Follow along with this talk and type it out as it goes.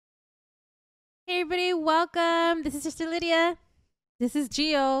Hey everybody, welcome. This is Sister Lydia. This is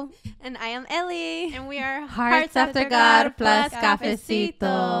Gio. And I am Ellie. And we are Hearts After God plus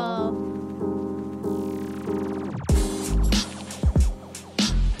Cafecito.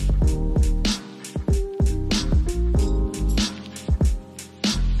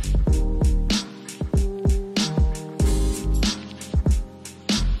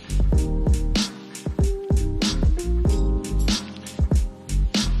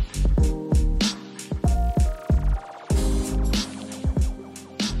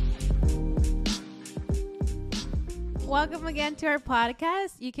 Welcome again to our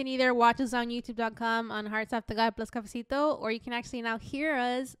podcast. You can either watch us on youtube.com on Hearts After God plus Cafecito, or you can actually now hear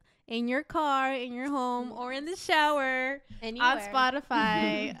us in your car, in your home, or in the shower Anywhere. on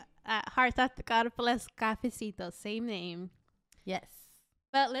Spotify at Hearts After God plus Cafecito. Same name. Yes.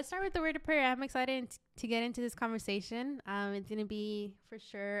 But let's start with the word of prayer. I'm excited to get into this conversation. It's going to be for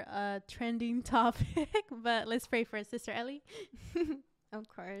sure a trending topic, but let's pray first. Sister Ellie. Of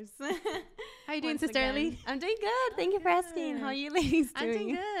course. How you doing, Once Sister again, Ellie? I'm doing good. Thank you for asking. How are you ladies doing? I'm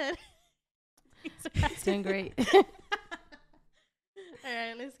doing good. It's doing great. All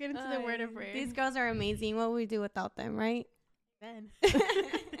right, let's get into the word of prayer. These girls are amazing. What would we do without them, right? Ben.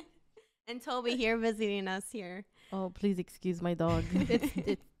 And Toby here visiting us here. Oh, please excuse my dog.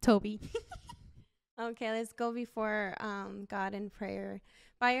 It's Toby. Okay, let's go before God in prayer.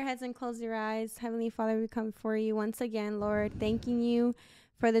 Bow your heads and close your eyes. Heavenly Father, we come before you once again, Lord, thanking you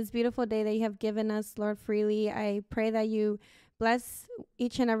for this beautiful day that you have given us, Lord, freely. I pray that you bless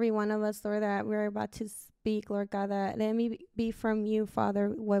each and every one of us, Lord, that we're about to speak, Lord God, that let me be from you, Father,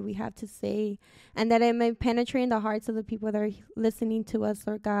 what we have to say, and that it may penetrate in the hearts of the people that are listening to us,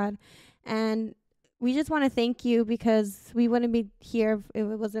 Lord God. And we just want to thank you because we wouldn't be here if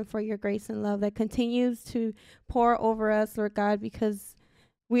it wasn't for your grace and love that continues to pour over us, Lord God, because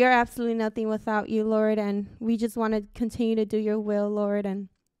we are absolutely nothing without you, Lord, and we just want to continue to do your will, Lord. And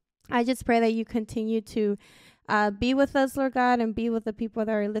I just pray that you continue to be with us, Lord God, and be with the people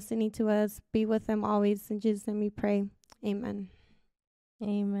that are listening to us. Be with them always. In Jesus' name we pray. Amen.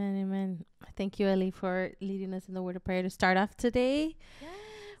 Amen. Amen. Thank you, Ellie, for leading us in the word of prayer to start off today. Yes.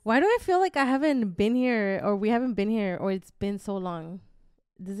 Why do I feel like I haven't been here, or we haven't been here, or it's been so long?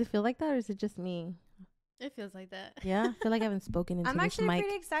 Does it feel like that, or is it just me? It feels like that. Yeah, I feel like I haven't spoken into I'm this actually mic.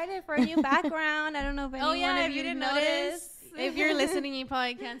 pretty excited for a new background. I don't know if anyone of if you you didn't noticed. notice. If you're listening, you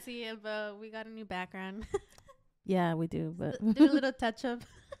probably can't see it, but we got a new background. Yeah, we do, but Do a little touch up.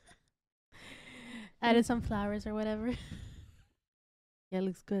 Added some flowers or whatever. yeah, it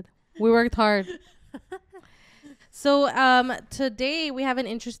looks good. We worked hard. So today we have an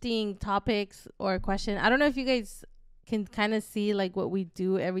interesting topics or question. I don't know if you guys can kind of see like what we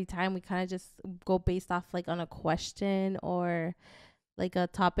do every time. We kind of just go based off like on a question or like a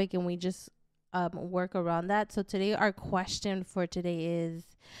topic, and we just work around that. So today our question for today is,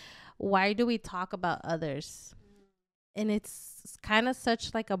 why do we talk about others? And it's kind of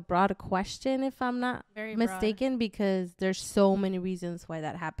such like a broad question, if I'm not Very mistaken, because there's so many reasons why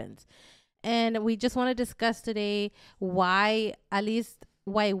that happens. And we just want to discuss today why, at least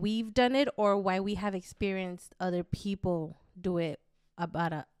why we've done it, or why we have experienced other people do it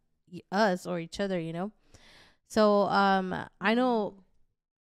about us or each other, you know? So I know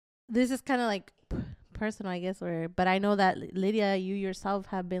this is kind of like personal, I guess, but I know that Lydia, you yourself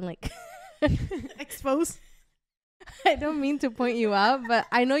have been like exposed. I don't mean to point you out, but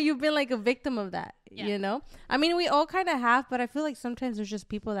I know you've been like a victim of that, you know? I mean, we all kind of have, but I feel like sometimes there's just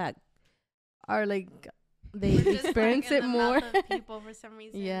people that are like, they experience it more. People for some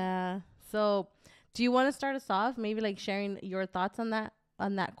reason. Yeah. So do you want to start us off? Maybe like sharing your thoughts on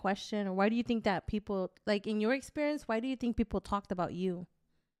that question, or why do you think that people, like in your experience, why do you think people talked about you?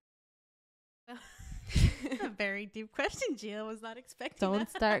 A very deep question, Gio. I was not expecting Don't that.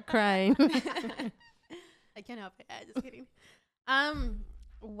 start crying. I can't help it. Just kidding.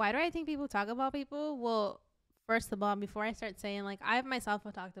 Why do I think people talk about people? Well, first of all, before I start saying, like, I myself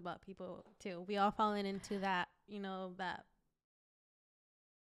have talked about people too. We all fallen into that, that.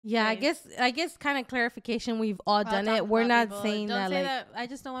 Yeah, Right. I guess kind of clarification. We've all done talked it. We're about not people. saying Don't that say like that. I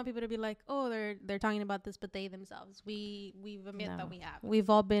just don't want people to be like, oh, they're talking about this, but they themselves. We admit No. that we have. we've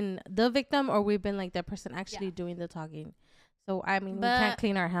all been the victim, or we've been like that person actually doing the talking. So I mean, we can't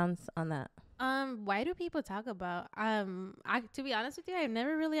clean our hands on that. Why do people talk about? To be honest with you, I've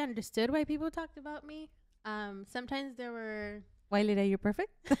never really understood why people talked about me. Sometimes there were Why, Lydia, you're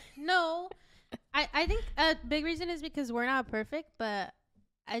perfect? no. I think a big reason is because we're not perfect, but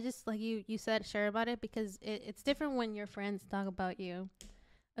I just, like you said, share about it because it's different when your friends talk about you.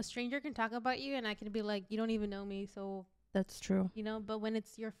 A stranger can talk about you and I can be like, you don't even know me, so That's true. but when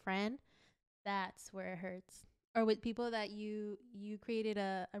it's your friend, that's where it hurts. Or with people that you created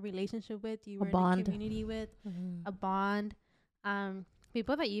a relationship with, you A were in bond. a community with, Mhm. a bond.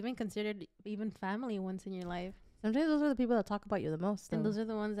 People that you even considered even family once in your life. Sometimes those are the people that talk about you the most. And though. those are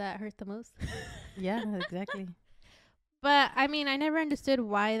the ones that hurt the most. Yeah, exactly. But I mean, I never understood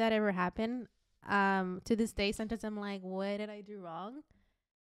why that ever happened. To this day, sometimes I'm like, what did I do wrong?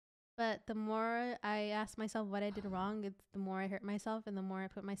 But the more I ask myself what I did wrong, it's the more I hurt myself and the more I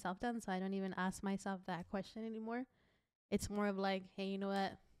put myself down. So I don't even ask myself that question anymore. It's more of like, hey, you know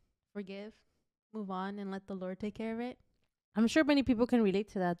what? Forgive, move on, and let the Lord take care of it. I'm sure many people can relate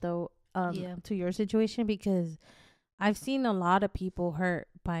to that though. Yeah. To your situation, because I've seen a lot of people hurt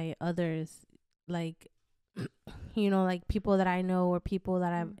by others, like like people that I know or people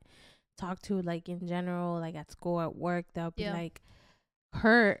that I've talked to, like in general, like at school, at work, they'll be like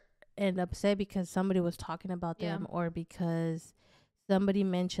hurt and upset because somebody was talking about them or because somebody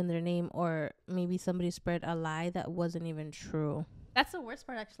mentioned their name, or maybe somebody spread a lie that wasn't even true. That's the worst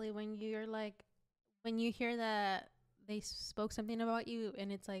part, actually, when you're like, when you hear that they spoke something about you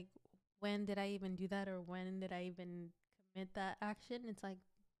and it's like, when did I even do that, or when did I even commit that action? It's like,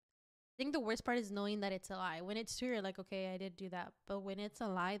 I think the worst part is knowing that it's a lie. When it's true, you're like, okay, I did do that. But when it's a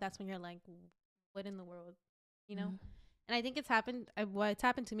lie, that's when you're like, what in the world, you know? And I think it's happened. It's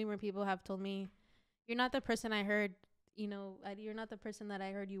happened to me where people have told me, you're not the person I heard, you're not the person that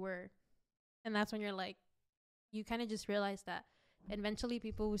I heard you were. And that's when you're like, you kind of just realize that eventually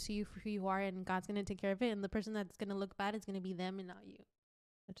people will see you for who you are, and God's going to take care of it. And the person that's going to look bad is going to be them and not you.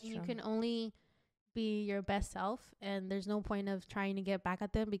 That's and true. You can only be your best self, and there's no point of trying to get back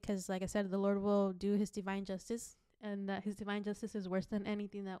at them, because like I said, the Lord will do his divine justice, and that his divine justice is worse than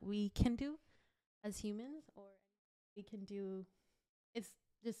anything that we can do as humans, or we can do. It's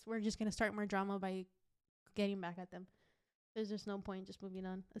just, we're just going to start more drama by getting back at them. There's just no point just moving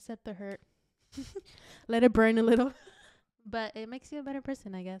on. Accept the hurt. Let it burn a little. But it makes you a better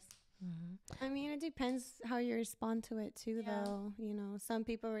person, I guess. I mean, it depends how you respond to it too, though. Some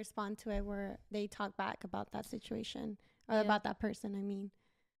people respond to it where they talk back about that situation or about that person, I mean.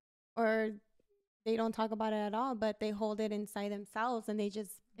 Or they don't talk about it at all, but they hold it inside themselves and they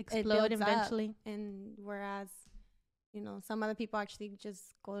just explode eventually. And whereas, some other people actually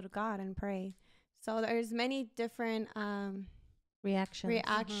just go to God and pray. So there's many different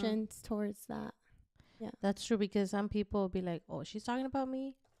reactions towards that. Yeah, that's true, because some people will be like, oh, she's talking about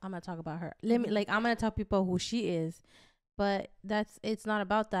me, I'm gonna talk about her. I'm gonna tell people who she is. But it's not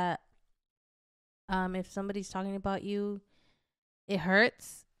about that. If somebody's talking about you, it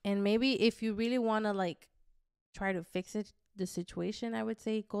hurts. And maybe if you really want to like try to fix the situation, I would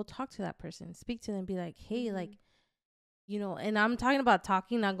say go talk to that person, speak to them, be like, hey, like, and I'm talking about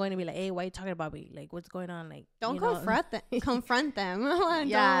talking, not going to be like, hey, why are you talking about me? Like, what's going on? Like, don't confront them.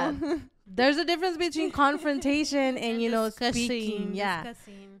 Yeah. There's a difference between confrontation and speaking. Yeah.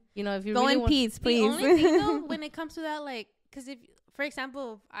 Discussing. If you go really in peace, please. The only thing though, when it comes to that, like, because if, for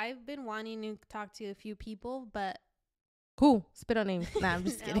example, I've been wanting to talk to a few people, but cool, spit on names. Nah, I'm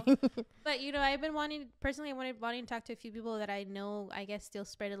just kidding. But I've been wanting to talk to a few people that I know, I guess, still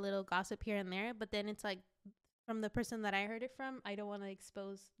spread a little gossip here and there. But then it's like, from the person that I heard it from, I don't want to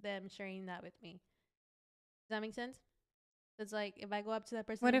expose them sharing that with me. Does that make sense? It's like, if I go up to that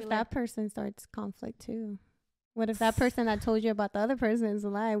person, what if that person starts conflict too? What if that person that told you about the other person is a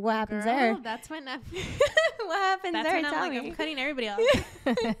lie? What happens there? That's when what happens that's there? When I'm cutting everybody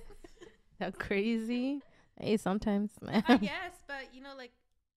off. How crazy. Hey, sometimes. I guess, but like,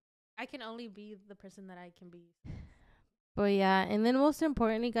 I can only be the person that I can be. But yeah, and then most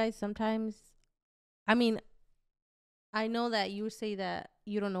importantly, guys, sometimes, I mean, I know that you say that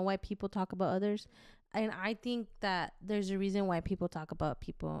you don't know why people talk about others. And I think that there's a reason why people talk about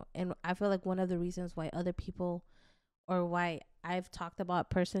people. And I feel like one of the reasons why other people, or why I've talked about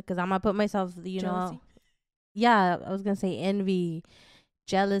a person, because I'm going to put myself, Jealousy? Yeah, I was going to say envy,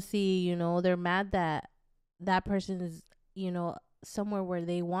 jealousy, they're mad that that person is, somewhere where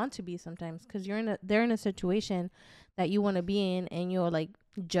they want to be sometimes, because they're in a situation that you want to be in, and you'll like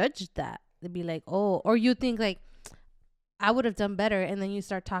judge that. They'd be like, oh, or you think like, I would have done better, and then you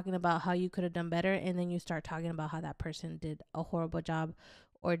start talking about how you could have done better, and then you start talking about how that person did a horrible job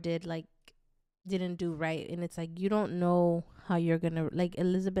or didn't do right. And it's like, you don't know how you're gonna, like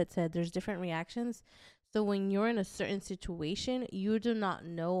Elizabeth said, there's different reactions. So when you're in a certain situation, you do not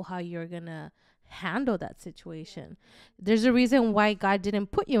know how you're gonna handle that situation. There's a reason why God didn't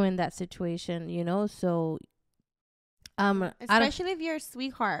put you in that situation, so especially if you're a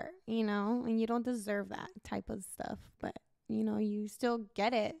sweetheart, and you don't deserve that type of stuff, but you still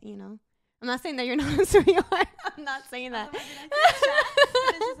get it. I'm not saying that you're not a sweetheart. I'm not saying that.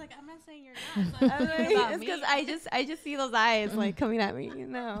 It's just like, I'm not saying you're It's because I just see those eyes like coming at me, you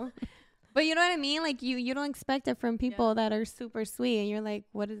know. But you know what I mean? Like you don't expect it from people that are super sweet, and you're like,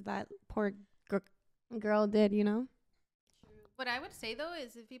 what is that poor girl did, you know? What I would say though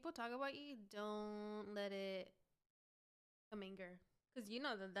is if people talk about you, don't let it come anger, because you know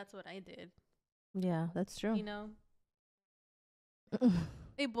that's what I did. Yeah, that's true. You know,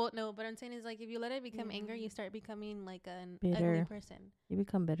 they both know. But I'm saying is like if you let it become anger, you start becoming like an bitter ugly person. You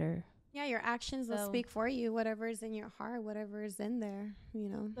become bitter. Yeah, your actions will speak for you. Whatever is in your heart, whatever is in there, you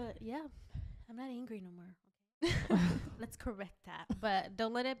know. But yeah, I'm not angry no more. Let's correct that. But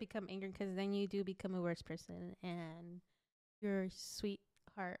don't let it become anger, because then you do become a worse person, and your sweet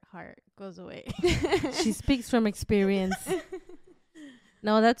heart goes away. She speaks from experience.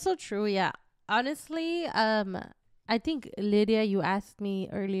 No, that's so true. Yeah, honestly, I think, Lydia, you asked me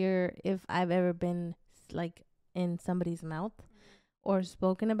earlier if I've ever been like in somebody's mouth or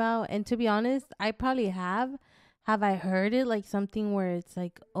spoken about, and to be honest, I probably have. Have I heard it like something where it's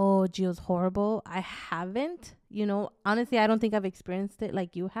like, oh, Gio's horrible? I haven't. You know, honestly, I don't think I've experienced it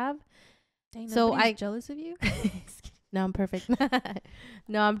like you have. Dang, so I'm jealous of you. No, I'm perfect.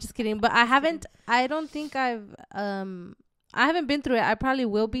 No, I'm just kidding. But I haven't. I don't think I haven't been through it. I probably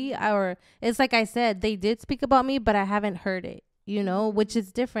will be. Or it's like I said, they did speak about me, but I haven't heard it. You know, which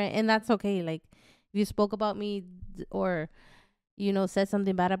is different, and that's okay. Like if you spoke about me or, you know, said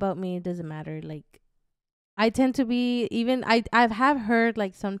something bad about me, it doesn't matter. Like I tend to be, even I've heard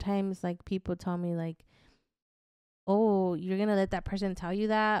like sometimes like people tell me like, oh, you're gonna let that person tell you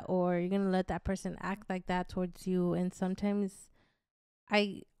that, or you're gonna let that person act like that towards you. And sometimes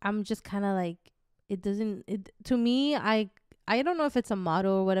I'm just kind of like, to me, I don't know if it's a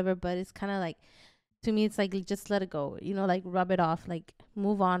motto or whatever, but it's kind of like, to me it's like, just let it go, you know, like rub it off, like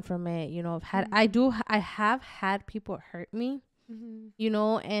move on from it. You know, I have had people hurt me, you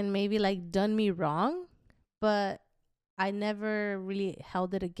know, and maybe like done me wrong, but I never really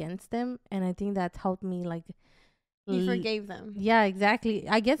held it against them, and I think that's helped me. Like you forgave them. Yeah, exactly.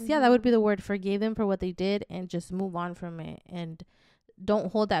 I guess that would be the word. Forgave them for what they did, and just move on from it, and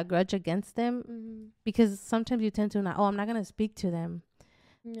don't hold that grudge against them, because sometimes you tend to I'm not gonna speak to them.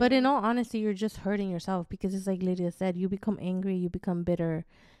 No. But in all honesty, you're just hurting yourself, because it's like Lydia said, you become angry, you become bitter,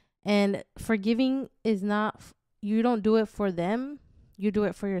 and forgiving is not. You don't do it for them. You do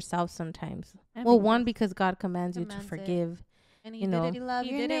it for yourself sometimes. One, because God commands you to forgive. And he did it.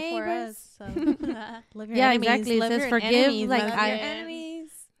 He did it for us. So. Love your enemies. Exactly. It says forgive. Enemies. Like love your enemies.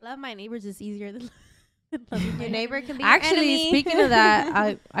 Love my neighbors is easier than loving your neighbor. Can be actually your enemy. Speaking of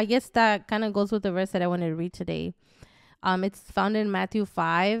that, I guess that kind of goes with the verse that I wanted to read today. It's found in Matthew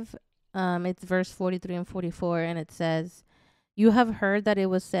 5. It's verse 43 and 44, and it says, "You have heard that it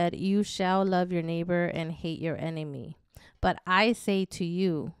was said, 'You shall love your neighbor and hate your enemy.' But I say to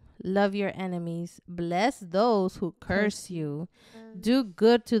you, love your enemies, bless those who curse you, do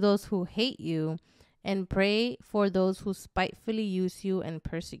good to those who hate you, and pray for those who spitefully use you and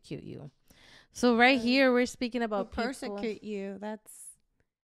persecute you." So here we're speaking about people. Persecute you. That's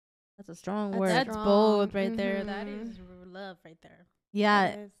a strong word. That's bold right there. That is love right there.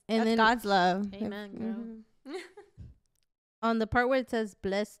 Yeah. And that's God's love. Amen, girl. On the part where it says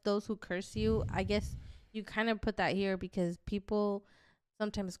bless those who curse you, I guess you kind of put that here because people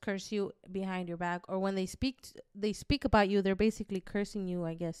sometimes curse you behind your back, or when they speak about you, they're basically cursing you,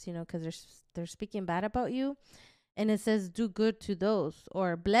 I guess, you know, because they're speaking bad about you. And it says do good to those,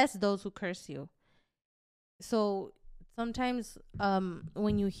 or bless those who curse you. So sometimes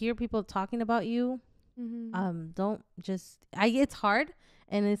when you hear people talking about you, don't just it's hard,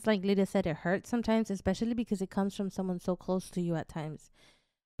 and it's like Lydia said, it hurts sometimes, especially because it comes from someone so close to you at times.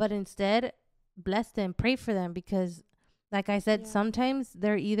 But instead, bless them, pray for them, because like I said, sometimes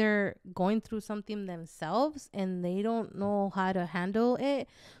they're either going through something themselves and they don't know how to handle it,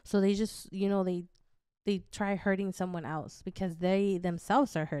 so they just, you know, they try hurting someone else because they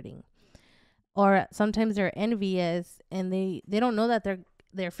themselves are hurting. Or sometimes they're envious and they don't know that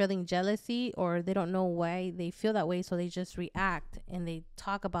they're feeling jealousy, or they don't know why they feel that way, so they just react and they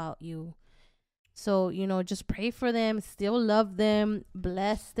talk about you. So, you know, just pray for them, still love them,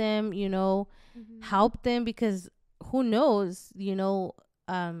 bless them, you know, help them, because who knows, you know,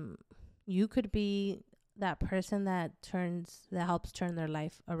 you could be that person that helps turn their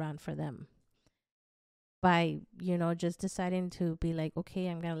life around for them by, you know, just deciding to be like, okay,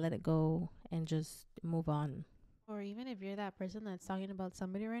 I'm going to let it go and just move on. Or even if you're that person that's talking about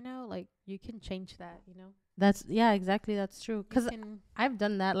somebody right now, like, you can change that, you know? Exactly. That's true. Because I've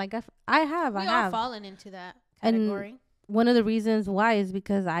done that. Like, I have. We all fallen into that category. And one of the reasons why is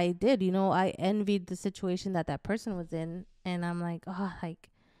because I did, you know, I envied the situation that person was in. And I'm like, oh, like,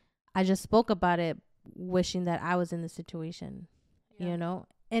 I just spoke about it, wishing that I was in the situation, you know?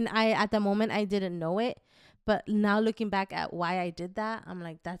 And at the moment, I didn't know it. But now looking back at why I did that, I'm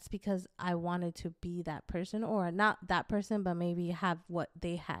like, that's because I wanted to be that person, or not that person, but maybe have what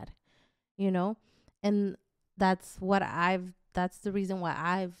they had, you know? And that's the reason why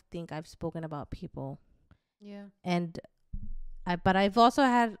I've spoken about people. Yeah. And but I've also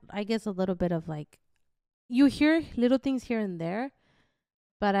had, I guess, a little bit of like, you hear little things here and there,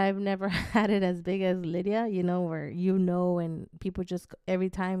 but I've never had it as big as Lydia, you know, where, and people just, every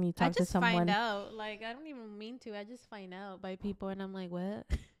time you talk to someone. I just find out. Like, I don't even mean to. I just find out by people, and I'm like, what?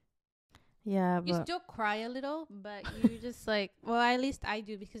 Yeah, you still cry a little, but you just like, well, at least I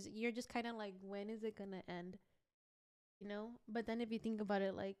do, because you're just kind of like, when is it going to end? You know? But then if you think about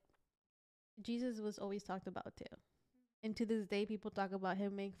it, like, Jesus was always talked about too. And to this day, people talk about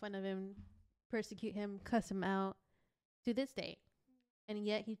him, make fun of him, persecute him, cuss him out. To this day. And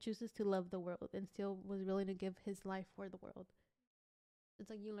yet he chooses to love the world and still was willing to give his life for the world. It's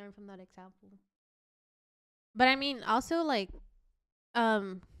like you learn from that example. But I mean, also like,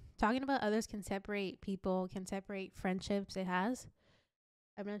 talking about others can separate people, can separate friendships. It has.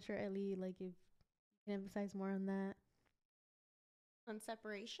 I'm not sure, Ellie, like, if you can emphasize more on that. On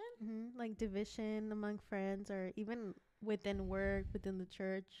separation? Like division among friends, or even within work, within the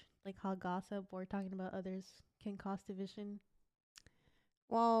church, like how gossip or talking about others can cause division.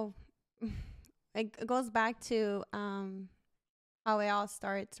 Well, it goes back to how it all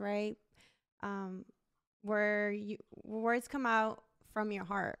starts, right? Where words come out from your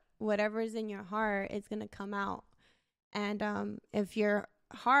heart. Whatever is in your heart is gonna come out. And if your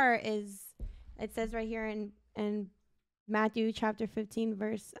heart is, it says right here in Matthew chapter 15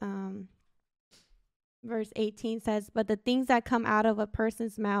 verse 18 says, but the things that come out of a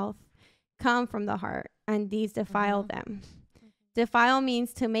person's mouth come from the heart, and these defile them. Defile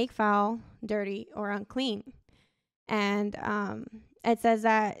means to make foul, dirty, or unclean. And it says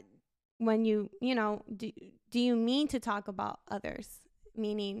that when do you mean to talk about others?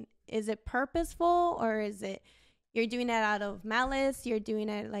 Meaning, is it purposeful, or is it you're doing it out of malice? You're doing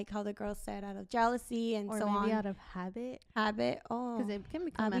it, like how the girl said, out of jealousy and or so on. Or maybe out of habit. Habit. Oh. Because it can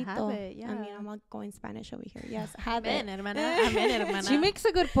become a habit. Yeah. I mean, I'm not going Spanish over here. Yes, habit. She makes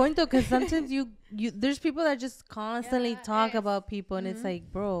a good point, though, because sometimes you there's people that just constantly talk about people, and it's like,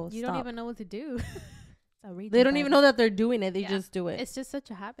 bro, you stop. don't even know what to do. They don't even know that they're doing it. They just do it. It's just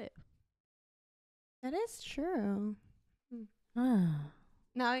such a habit. That is true.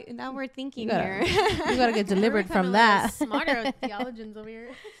 Now we're thinking here. You gotta get delivered from that. Smarter theologians over here.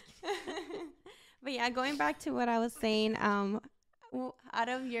 But yeah, going back to what I was saying, out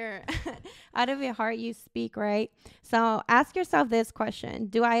of your heart you speak, right? So ask yourself this question: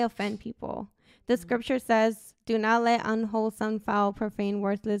 do I offend people? The scripture says, "Do not let unwholesome, foul, profane,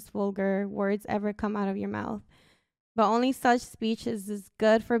 worthless, vulgar words ever come out of your mouth. But only such speech as is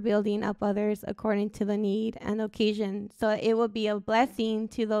good for building up others according to the need and occasion, so it will be a blessing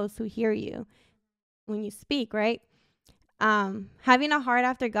to those who hear you." When you speak, right? Having a heart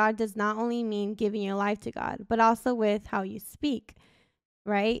after God does not only mean giving your life to God, but also with how you speak,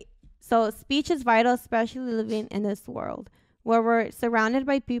 right? So speech is vital, especially living in this world where we're surrounded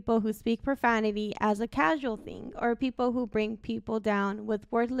by people who speak profanity as a casual thing, or people who bring people down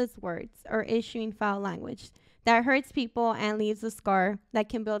with worthless words or issuing foul language that hurts people and leaves a scar that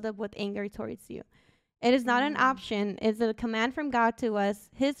can build up with anger towards you. It is not an option. It's a command from God to us,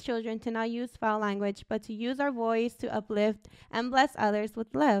 his children, to not use foul language, but to use our voice to uplift and bless others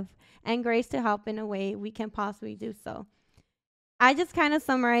with love and grace to help in a way we can possibly do so. I just kind of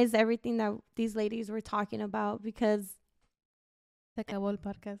summarized everything that these ladies were talking about, because Se acabó el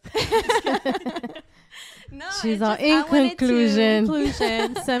podcast. No, she's all in conclusion.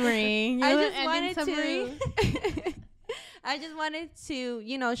 Summary. I just wanted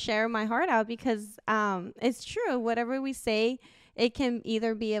to, share my heart out, because it's true. Whatever we say, it can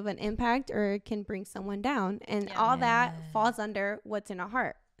either be of an impact or it can bring someone down. And all that falls under what's in our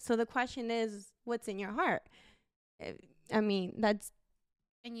heart. So the question is, what's in your heart? I mean, that's...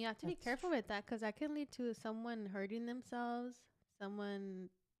 And you have to be careful with that, because that can lead to someone hurting themselves, someone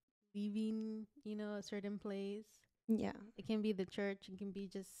leaving, a certain place. Yeah. It can be the church. It can be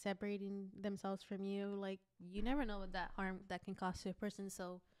just separating themselves from you. Like, you never know what that harm that can cause to a person.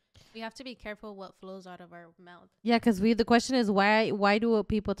 So we have to be careful what flows out of our mouth. Yeah, because the question is, why do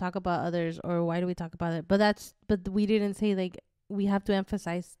people talk about others, or why do we talk about it? But we didn't say, like, we have to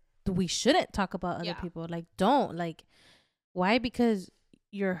emphasize we shouldn't talk about other people. Like, don't. Like, why? Because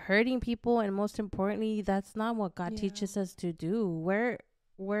you're hurting people, and most importantly, that's not what God teaches us to do.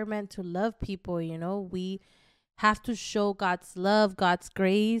 We're meant to love people, we have to show God's love, God's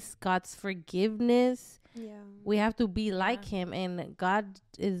grace, God's forgiveness. Yeah. We have to be like him, and God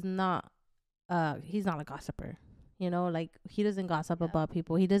is not he's not a gossiper. You know, like he doesn't gossip about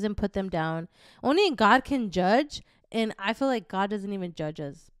people. He doesn't put them down. Only God can judge, and I feel like God doesn't even judge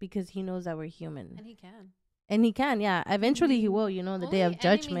us because he knows that we're human. And he can. And he can, yeah. Eventually he will, you know, the day of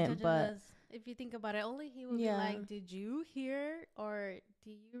judgment, but if you think about it, only he will Yeah. be like, did you hear, or do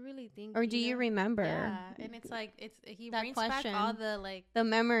you really think, Or do you remember? Yeah, and it's like he That brings question. back all the like The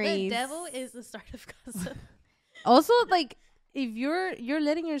memories. the devil is the start of gossip. also, like, if you're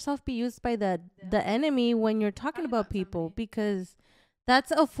letting yourself be used by the enemy when you're talking about people, somebody. because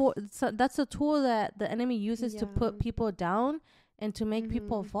that's that's a tool that the enemy uses to put people down and to make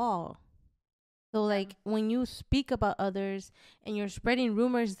people Mhm. fall. So like when you speak about others and you're spreading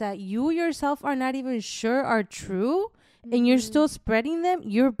rumors that you yourself are not even sure are true, and you're still spreading them,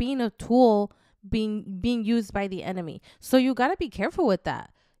 you're being a tool being used by the enemy. So you got to be careful with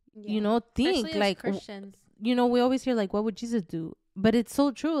that. You know, think Especially as like Christians. you know, we always hear like, what would Jesus do? But it's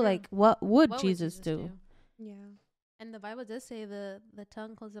so true. True. Like, what would What Jesus do? Yeah. And the Bible does say the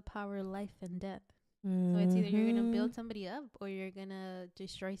tongue holds the power of life and death. So it's either you're gonna build somebody up or you're gonna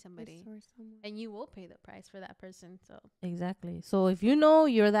destroy somebody, and you will pay the price for that person. So Exactly. So if you know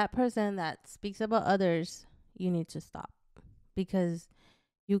you're that person that speaks about others, you need to stop, because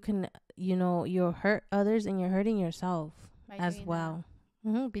you can, you know, you'll hurt others and you're hurting yourself by as doing well.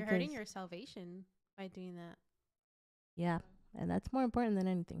 you're Because hurting your salvation by doing that. yeah, and that's more important than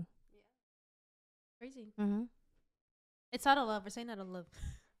anything. Crazy. Mm-hmm. It's out of love. We're saying out of love.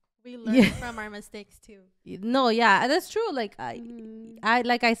 We learn from our mistakes too. No, yeah, that's true. Like Mm-hmm. I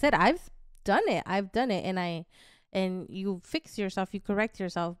like I said, I've done it, and you fix yourself, you correct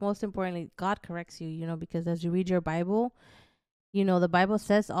yourself. Most importantly, God corrects you, you know, because as you read your Bible, you know, the Bible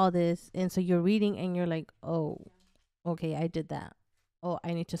says all this, and so you're reading and you're like, oh, okay, I did that. Oh,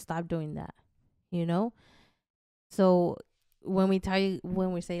 I need to stop doing that, you know? So when we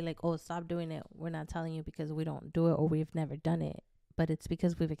say like, oh, stop doing it, we're not telling you because we don't do it or we've never done it, but it's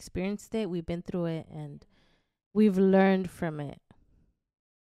because we've experienced it, we've been through it, and we've learned from it.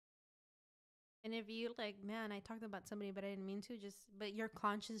 And if you like, man, I talked about somebody, but I didn't mean to. But your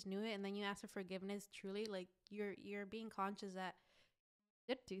conscience knew it, and then you ask for forgiveness. Truly, like you're being conscious that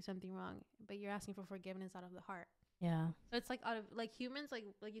you did do something wrong, but you're asking for forgiveness out of the heart. Yeah. So it's like out of like humans, like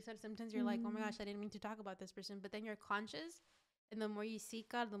you said, sometimes you're like, oh my gosh, I didn't mean to talk about this person, but then you're conscious, and the more you seek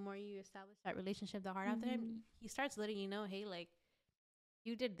God, the more you establish that relationship, the heart after Him, He starts letting you know, hey, like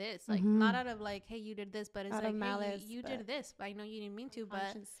you did this, like not out of like, hey, you did this, but it's Out like, of malice, hey, you did this, but I know you didn't mean to,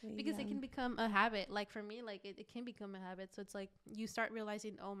 but because yeah. it can become a habit. Like for me, like it can become a habit. So it's like you start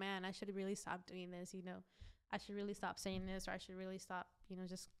realizing, oh man, I should really stop doing this. You know, I should really stop saying this, or I should really stop, you know,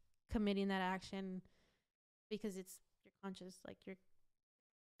 just committing that action because it's your conscious, like your.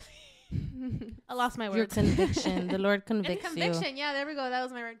 I lost my words. Your conviction. The Lord And convicts conviction. Yeah, there we go. That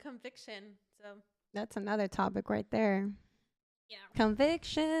was my word. Conviction. So That's another topic right there. yeah.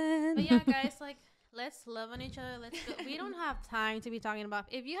 Conviction. But yeah, guys, like let's love on each other. Let's go. We don't have time to be talking about.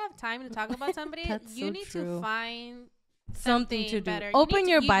 If you have time to talk about somebody, That's you so need true. to find Something to do. better. Open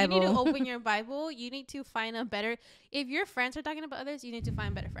your Bible. You need to open your Bible. You need to find a better. If your friends are talking about others, you need to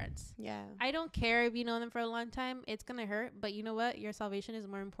find better friends. Yeah. I don't care if you know them for a long time. It's gonna hurt, but you know what? Your salvation is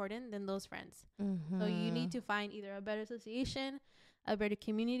more important than those friends. So you need to find either a better association, a better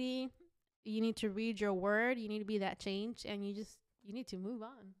community. You need to read your word. You need to be that change, and you need to move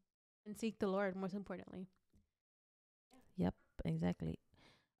on and seek the Lord. Most importantly, Yep, exactly.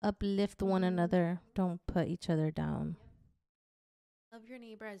 Uplift one another. Don't put each other down. love your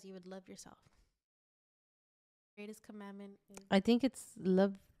neighbor as you would love yourself. Greatest commandment is I think it's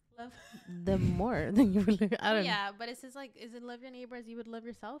love love. them more than you would. I don't know. Yeah, but it's just like, is it love your neighbor as you would love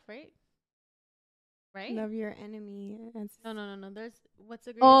yourself, right? Right? Love your enemy. No. There's what's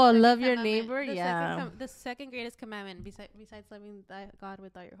the greatest? Oh, second love your commandment? neighbor? The Yeah. the second greatest commandment besides loving God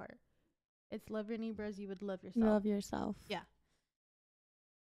with all your heart. It's love your neighbor as you would love yourself. Love yourself.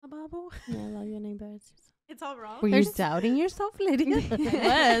 Bible. Yeah, love your neighbors. It's all wrong. Were you There's- doubting yourself, Lydia?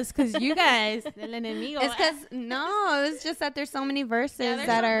 It was because you guys, el enemigo. It's because no, it's just that there's so many verses there's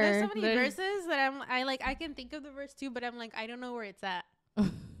that there's are so many verses that I can think of the verse too, but I'm like, I don't know where it's at.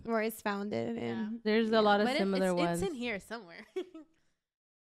 where it's founded Yeah. in. There's a lot of But similar ones. It's in here somewhere.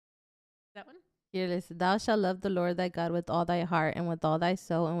 That one? Here, listen. Thou shalt love the Lord thy God with all thy heart and with all thy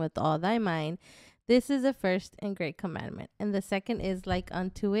soul and with all thy mind. This is the first and great commandment. And the second is like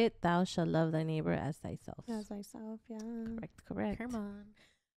unto it, thou shalt love thy neighbor as thyself. As myself, yeah. Correct. Come on.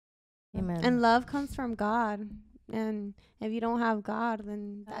 Amen. And love comes from God. And if you don't have God,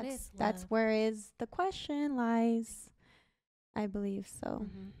 then That is that's love. where is the question lies. I believe so.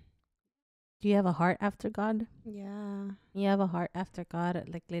 Mm-hmm. Do you have a heart after God? Yeah. You have a heart after God.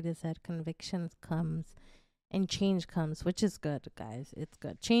 Like Lydia said, conviction comes and change comes, which is good, guys. It's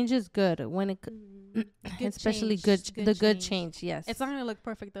good. Change is good when it, Mhm. especially change, the good change. change. Yes. It's not gonna look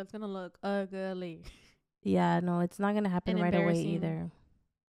perfect though. It's gonna look ugly. Yeah, no, it's not gonna happen And right away embarrassing. either.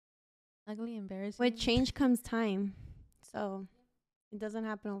 Ugly, embarrassing. With change comes time. So it doesn't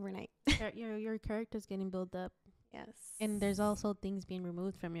happen overnight. your character's getting built up. Yes. And there's also things being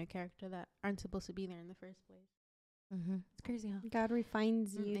removed from your character that aren't supposed to be there in the first place. Mm-hmm. It's crazy, huh? God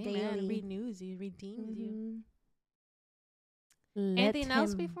refines you Amen. daily. Renews you, redeems you. Mhm. Anything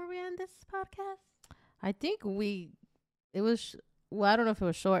else before we end this podcast? I think it was. Well, I don't know if it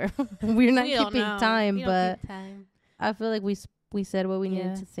was short. We're not We don't keeping know. time, We don't but keep time. I feel like we said what we needed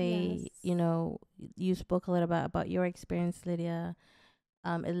Yeah. to say. Yes. You know, you spoke a little about your experience, Lydia.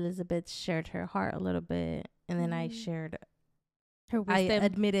 Elizabeth shared her heart a little bit, and then I Mhm. shared. Her I wisdom.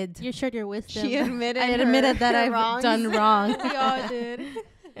 admitted. You shared your wisdom. She admitted. I admitted that I've wrongs. done wrong. We all did.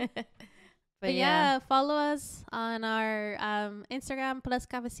 But yeah, follow us on our Instagram plus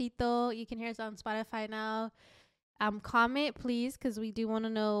Cafecito. You can hear us on Spotify now. Comment please, because we do want to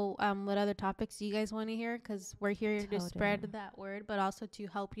know what other topics you guys want to hear, because we're here to spread Totally. that word, but also to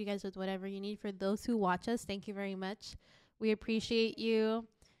help you guys with whatever you need. For those who watch us, thank you very much. We appreciate you.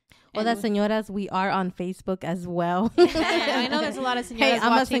 Well, that's señoras. We are on Facebook as well. I know there's a lot of señoras Hey,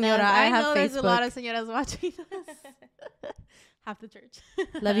 I'm a watching señora. us. I I have know there's a lot Facebook. of señoras watching us. Half the church.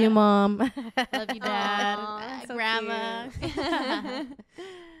 Love you, mom. Love you, Dad. Aw, so Grandma. cute.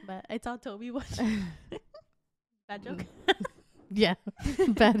 But it's all Toby watching. Bad joke. Yeah,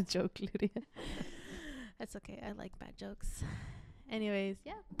 bad joke, Lydia. That's okay. I like bad jokes. Anyways,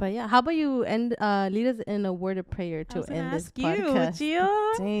 yeah. But yeah, how about you lead us in a word of prayer I was to gonna end this ask you, podcast?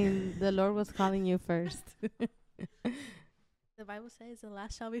 Gio. Dang, the Lord was calling you first. The Bible says the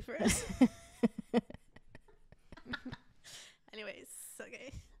last shall be first. Anyways,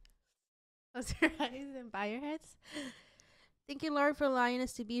 okay. Close your eyes and bow your heads. Thank you, Lord, for allowing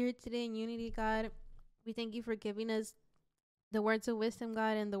us to be here today in unity, God. We thank you for giving us the words of wisdom,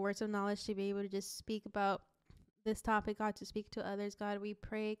 God, and the words of knowledge to be able to just speak about this topic, God, to speak to others, God. We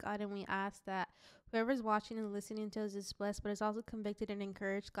pray, God, and we ask that whoever's watching and listening to us is blessed, but is also convicted and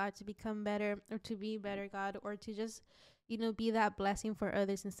encouraged, God, to become better or to be better, God, or to just, be that blessing for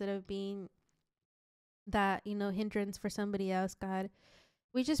others instead of being that, hindrance for somebody else, God.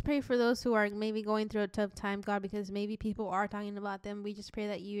 We just pray for those who are maybe going through a tough time, God, because maybe people are talking about them. We just pray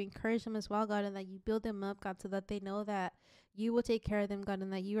that you encourage them as well, God, and that you build them up, God, so that they know that you will take care of them, God,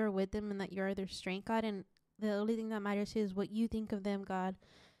 and that you are with them and that you are their strength, God. And the only thing that matters is what you think of them, God.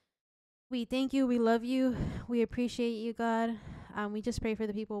 We thank you. We love you. We appreciate you, God. We just pray for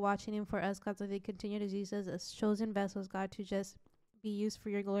the people watching and for us, God, so they continue to use us as chosen vessels, God, to just be used for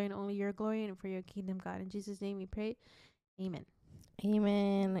your glory and only your glory and for your kingdom, God. In Jesus' name we pray. Amen.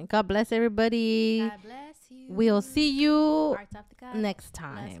 Amen. God bless everybody. God bless you. We'll see you Hearts off the cuff. next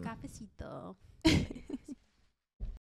Las time. cafecito.